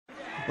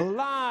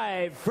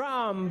live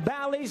from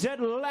Bally's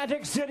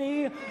Atlantic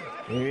City,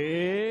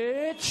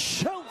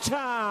 it's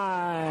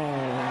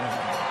showtime!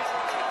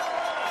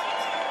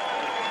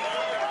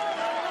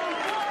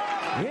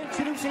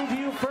 Introducing to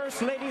you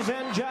first, ladies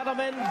and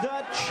gentlemen,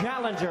 the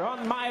challenger.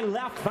 On my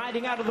left,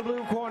 fighting out of the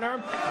blue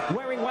corner,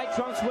 wearing white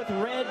trunks with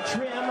red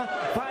trim,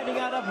 fighting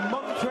out of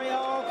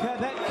Montreal,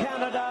 Quebec,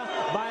 Canada,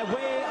 by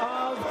way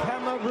of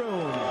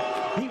Cameroon.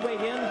 He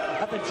weighed in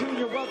at the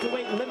junior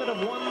welterweight limit of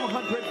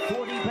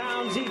 140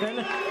 pounds even.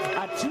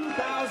 A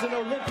 2000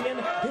 Olympian,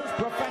 his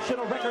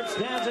professional record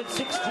stands at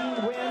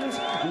 16 wins,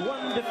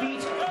 1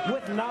 defeat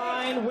with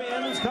 9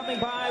 wins, coming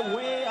by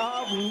way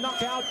of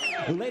knockout.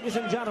 Ladies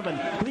and gentlemen,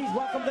 please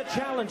welcome the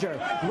challenger,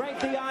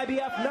 ranked the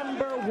IBF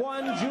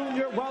 #1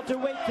 junior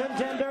welterweight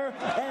contender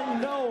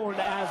and known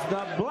as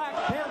the Black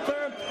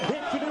Panther,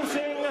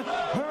 introducing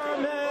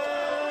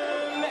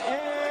Herman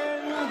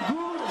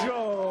Ngoudjo.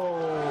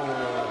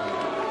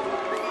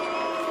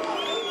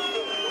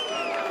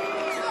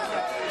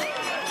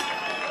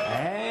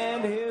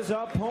 And his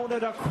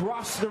opponent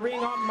across the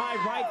ring on my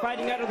right,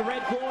 fighting out of the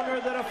red corner,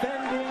 the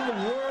defending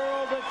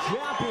world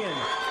champion,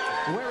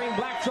 wearing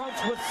black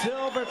trunks with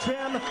silver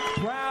trim,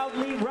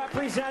 proudly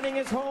representing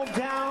his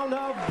hometown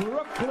of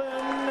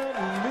Brooklyn,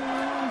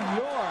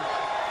 New York.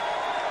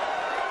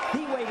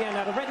 He weighed in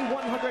at already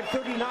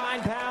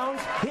 139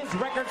 pounds. His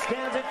record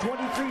stands at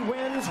 23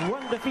 wins,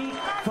 1 defeat,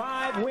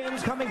 5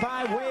 wins, coming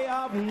by way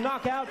of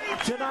knockout.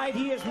 Tonight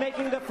he is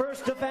making the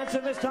first defense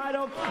of his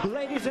title.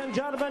 Ladies and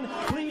gentlemen,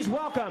 please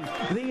welcome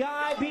the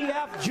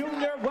IBF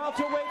Junior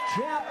Welterweight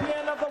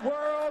Champion of the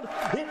world,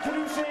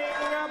 introducing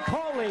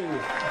Paulie,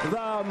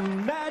 the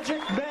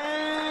Magic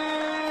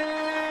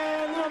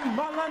Man,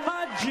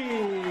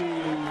 Malignaggi.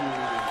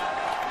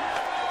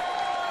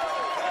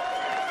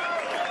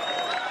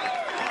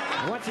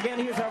 Once again,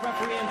 here's our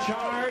referee in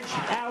charge,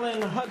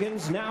 Alan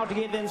Huggins, now to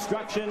give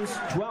instructions.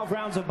 12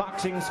 rounds of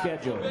boxing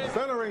scheduled.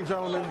 Center ring,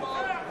 gentlemen.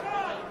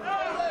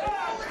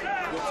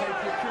 You'll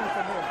take your cue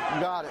from him.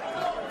 You got it.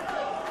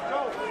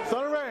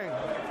 Center ring.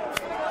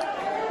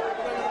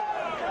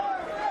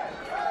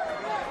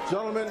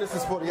 Gentlemen, this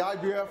is for the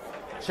IBF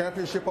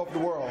Championship of the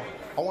World.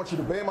 I want you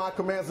to obey my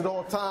commands at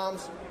all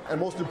times, and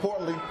most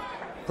importantly,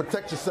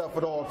 protect yourself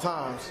at all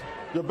times.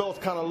 Your belt's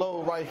kind of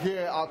low right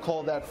here. I'll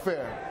call that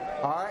fair.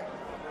 All right?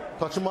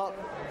 Touch him up.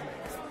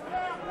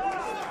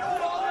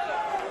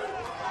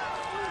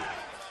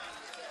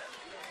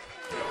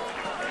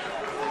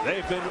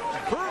 They've been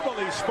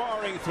verbally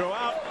sparring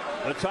throughout.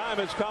 The time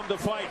has come to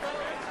fight.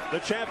 The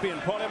champion,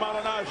 Paulie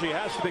Malignaggi,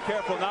 has to be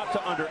careful not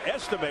to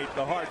underestimate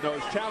the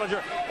hard-nosed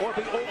challenger or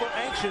be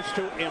over-anxious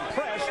to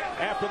impress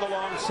after the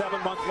long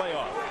 7-month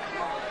layoff.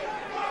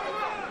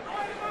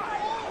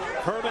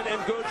 Herman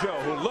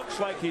Ngoudjo, who looks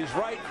like he's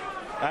right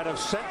out of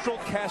central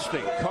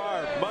casting,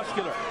 carved,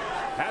 muscular,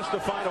 has to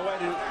find a way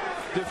to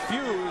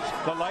diffuse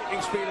the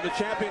lightning speed of the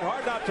champion.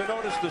 Hard not to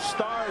notice the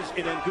stars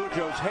in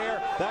Ngoudjo's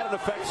hair. That, in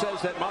effect, says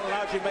that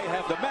Malignaggi may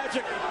have the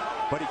magic,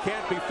 but he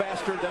can't be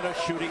faster than a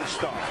shooting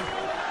star.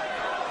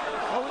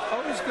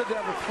 Always good to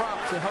have a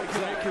prop to help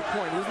you make your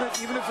point, isn't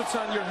it? Even if it's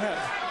on your head.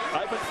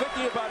 I've been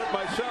thinking about it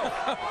myself.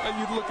 And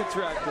you'd look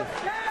attractive.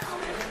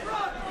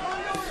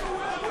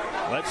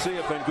 Let's see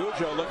if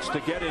Ngoudjo looks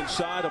to get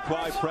inside,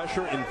 apply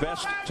pressure,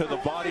 invest to the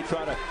body,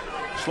 try to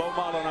slow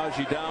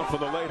Malignaggi down for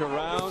the later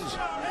rounds.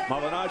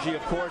 Malignaggi,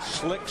 of course,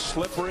 slick,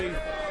 slippery.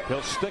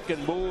 He'll stick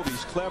and move.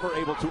 He's clever,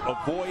 able to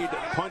avoid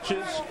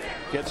punches.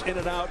 Gets in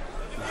and out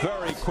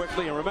very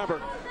quickly. And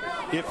remember,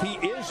 if he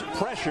is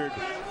pressured,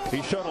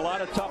 he showed a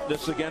lot of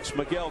toughness against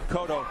Miguel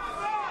Cotto.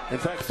 In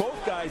fact, both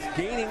guys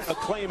gaining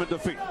acclaim and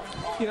defeat.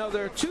 You know,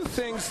 there are two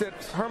things that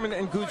Herman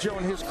Ngoudjo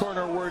and his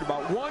corner are worried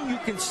about. One, you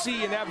can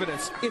see in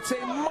evidence. It's a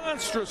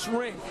monstrous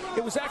ring.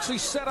 It was actually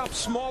set up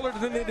smaller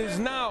than it is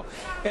now.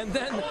 And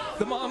then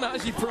the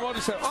Malignaggi promoter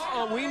said,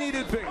 we need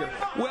it bigger.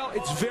 Well,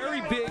 it's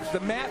very big.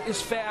 The mat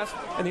is fast.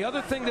 And the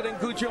other thing that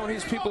Ngoudjo and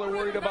his people are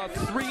worried about,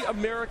 3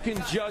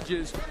 American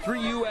judges, 3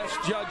 U.S.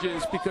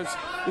 judges, because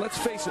let's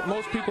face it,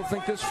 most people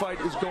think this fight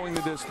is going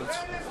the distance.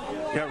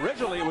 Yeah,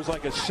 originally it was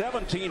like a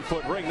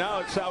 17-foot ring. Now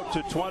it's out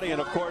to 20,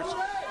 and of course,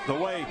 the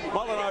way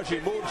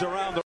Malignaggi moves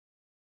around the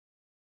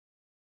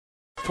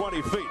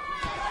 20 feet.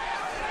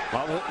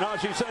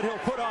 Malignaggi said he'll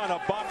put on a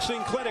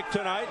boxing clinic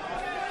tonight.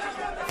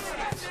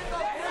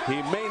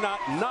 He may not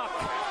knock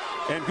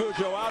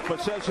Ngoudjo out,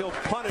 but says he'll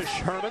punish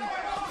Herman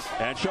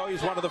and show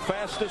he's one of the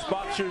fastest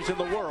boxers in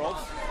the world.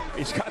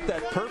 He's got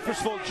that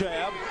purposeful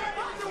jab.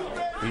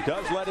 He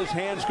does let his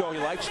hands go. He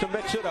likes to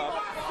mix it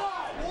up.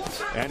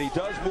 And he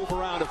does move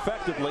around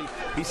effectively.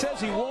 He says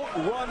he won't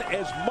run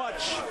as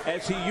much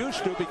as he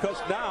used to because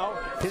now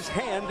his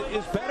hand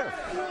is better.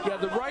 Yeah,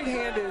 the right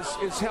hand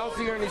is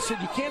healthier, and he said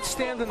you can't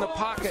stand in the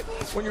pocket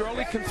when you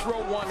only can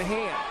throw one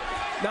hand.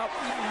 Now,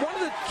 one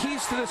of the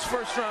keys to this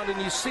first round,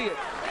 and you see it,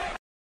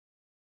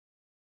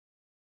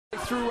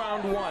 through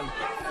round one.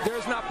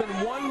 There's not been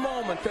one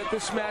moment that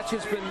this match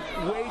has been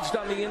waged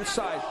on the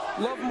inside.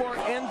 Lovemore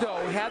Endo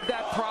had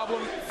that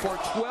problem for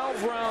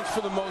 12 rounds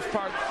for the most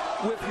part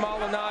with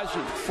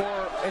Malignaggi.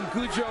 For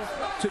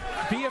Ngoudjo to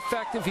be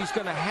effective, he's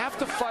going to have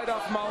to fight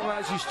off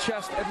Malignaggi's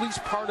chest at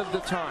least part of the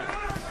time.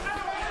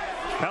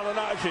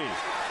 Malignaggi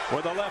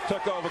with a left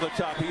hook over the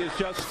top. He is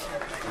just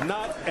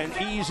not an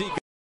easy guy.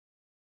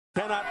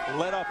 Cannot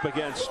let up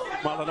against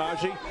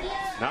Malignaggi.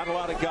 Not a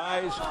lot of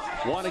guys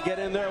want to get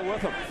in there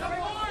with him.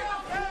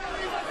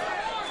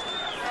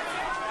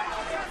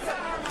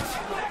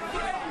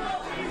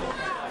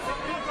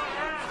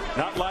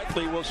 Not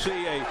likely we'll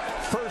see a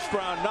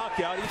first-round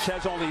knockout. Each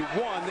has only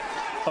one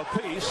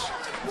apiece.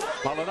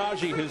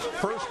 Malignaggi his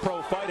first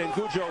pro fight, and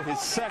Ngoudjo his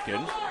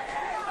second.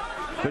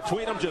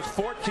 Between them, just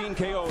 14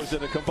 KOs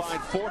in a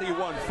combined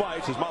 41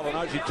 fights as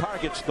Malignaggi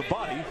targets the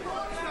body.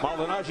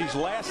 Malignaggi's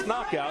last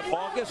knockout,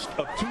 August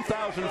of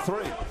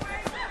 2003.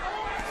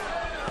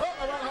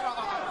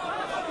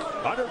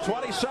 Under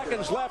 20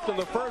 seconds left in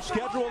the first,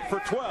 scheduled for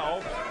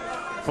 12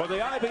 for the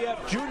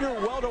IBF Junior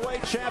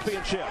Welterweight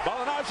Championship.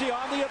 Malignaggi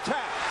on the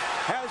attack,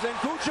 has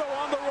Ngoudjo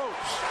on the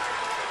ropes.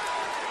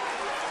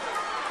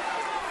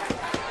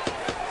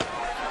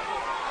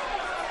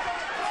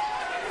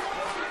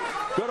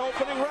 Good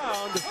opening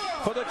round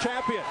for the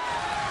champion.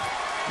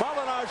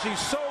 Malignaggi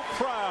so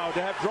proud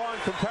to have drawn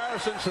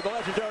comparisons to the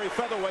legendary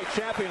featherweight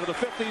champion of the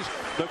 50s,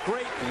 the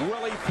great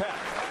Willie Pep.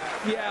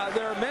 Yeah,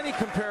 there are many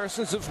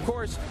comparisons, of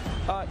course.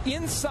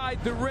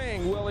 Inside the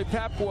ring, Willie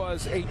Pep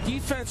was a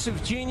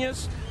defensive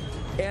genius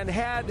and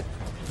had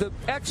the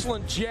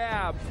excellent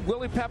jab.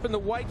 Willie Pep in the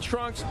white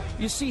trunks,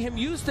 you see him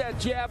use that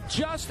jab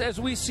just as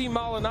we see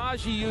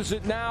Malignaggi use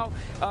it now.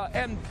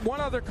 And one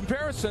other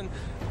comparison,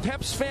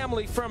 Pep's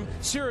family from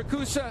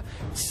Syracuse,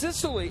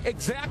 Sicily,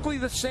 exactly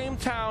the same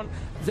town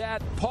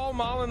that Paul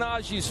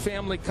Malignaggi's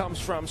family comes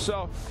from.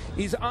 So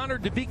he's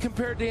honored to be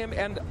compared to him,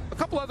 and a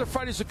couple other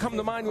fighters that come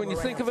to mind when you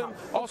think of him.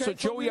 Also,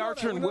 Joey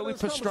Archer and Willie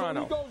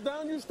Pastrana. He goes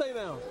down, you stay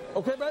down.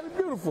 Okay, baby,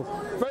 beautiful.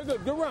 Very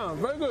good, good round,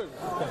 very good.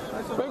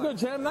 Very good,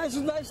 champ. Nice,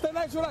 stay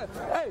nice with that.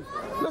 Hey,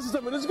 listen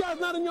to me, this guy's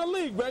not in your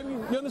league, baby.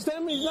 You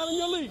understand me? He's not in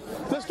your league.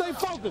 Just stay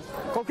focused,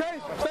 okay?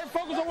 Stay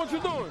focused on what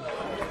you're doing.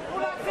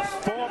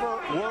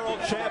 Former world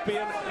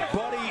champion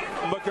Buddy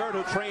McGirt,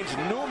 who trains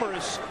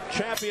numerous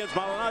champions.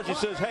 Malignaggi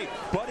says, hey,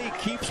 Buddy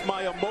keeps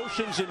my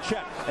emotions in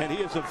check, and he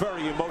is a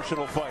very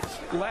emotional fighter.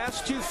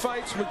 Last two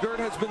fights, McGirt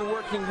has been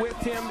working with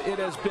him. It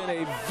has been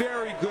a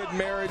very good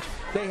marriage.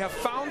 They have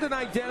found an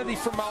identity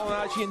for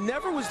Malignaggi, and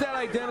never was that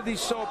identity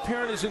so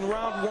apparent as in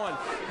round one.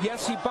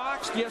 Yes, he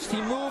boxed, yes,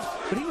 he moved,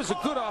 but he was a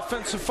good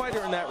offensive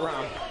fighter in that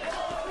round.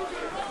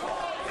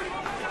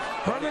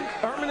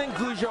 Herman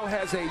Ngoudjo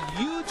has a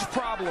huge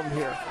problem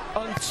here.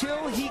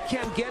 Until he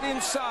can get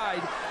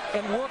inside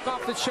and work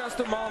off the chest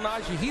of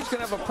Malignaggi, he's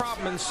going to have a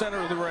problem in the center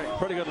of the ring.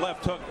 Pretty good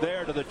left hook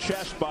there to the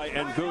chest by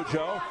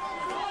Ngoudjo.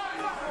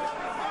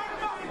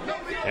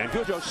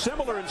 Ngoudjo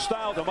similar in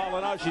style to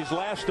Malignaggi's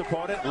last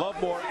opponent,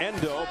 Lovemore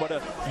Endo, but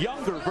a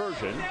younger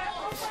version.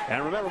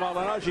 And remember,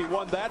 Malignaggi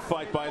won that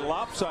fight by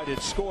lopsided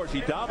scores.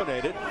 He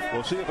dominated.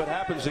 We'll see if it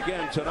happens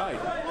again tonight.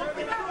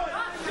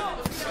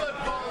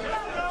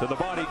 To the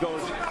body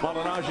goes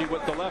Malignaggi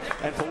with the left,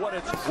 and for what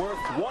it's worth,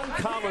 one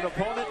common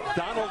opponent,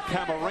 Donald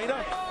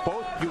Camarena,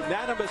 both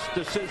unanimous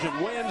decision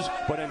wins,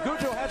 but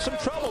Ngoudjo had some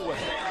trouble with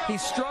him. He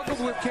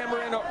struggled with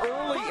Camarena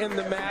early in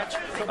the match,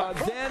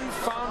 then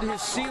found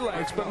his sea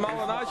legs, but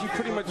Malignaggi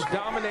pretty much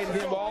dominated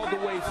him all the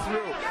way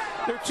through.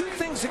 There are two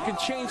things that can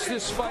change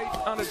this fight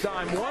on a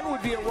dime. One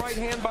would be a right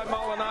hand by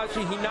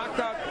Malignaggi. He knocked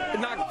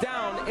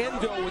down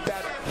Endo with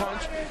that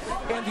punch,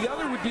 and the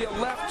other would be a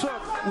left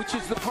hook, which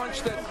is the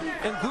punch that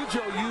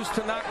Ngoudjo used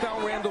to knock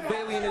down Randall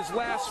Bailey in his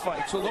last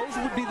fight. So those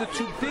would be the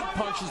two big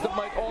punches that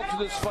might alter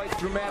this fight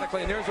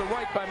dramatically. And there's a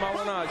right by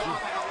Malignaggi.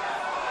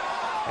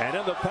 And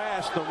in the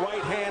past, the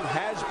right hand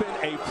has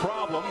been a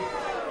problem.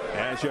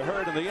 As you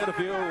heard in the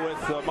interview with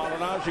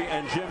Malignaggi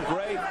and Jim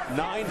Gray,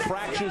 9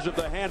 fractures of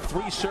the hand,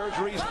 3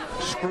 surgeries,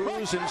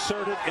 screws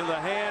inserted in the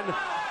hand.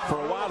 For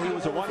a while, he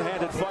was a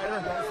one-handed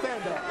fighter.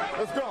 Stand up.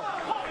 Let's go.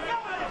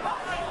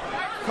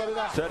 Cut it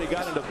out. Said he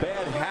got into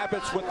bad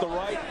habits with the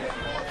right.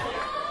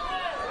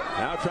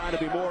 Now trying to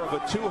be more of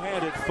a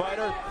two-handed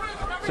fighter.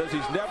 Says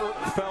he's never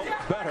felt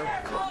better.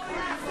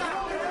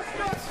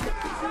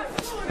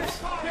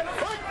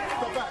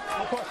 Go back.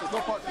 No punches. No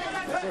punches.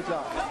 Good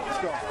job.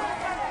 Let's go.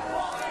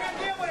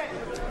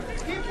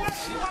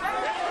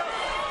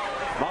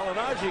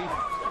 Malignaggi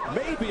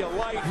may be a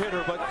light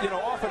hitter, but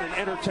often an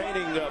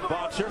entertaining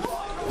boxer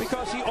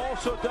because he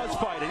also does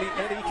fight, and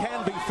he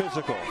can be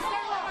physical.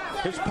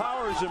 His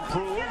power is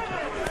improved.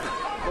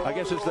 I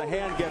guess as the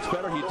hand gets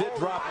better, he did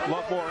drop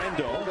Lovemore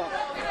Endo.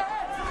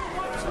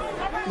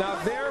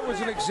 Now there was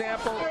an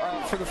example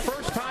for the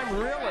first time,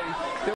 really.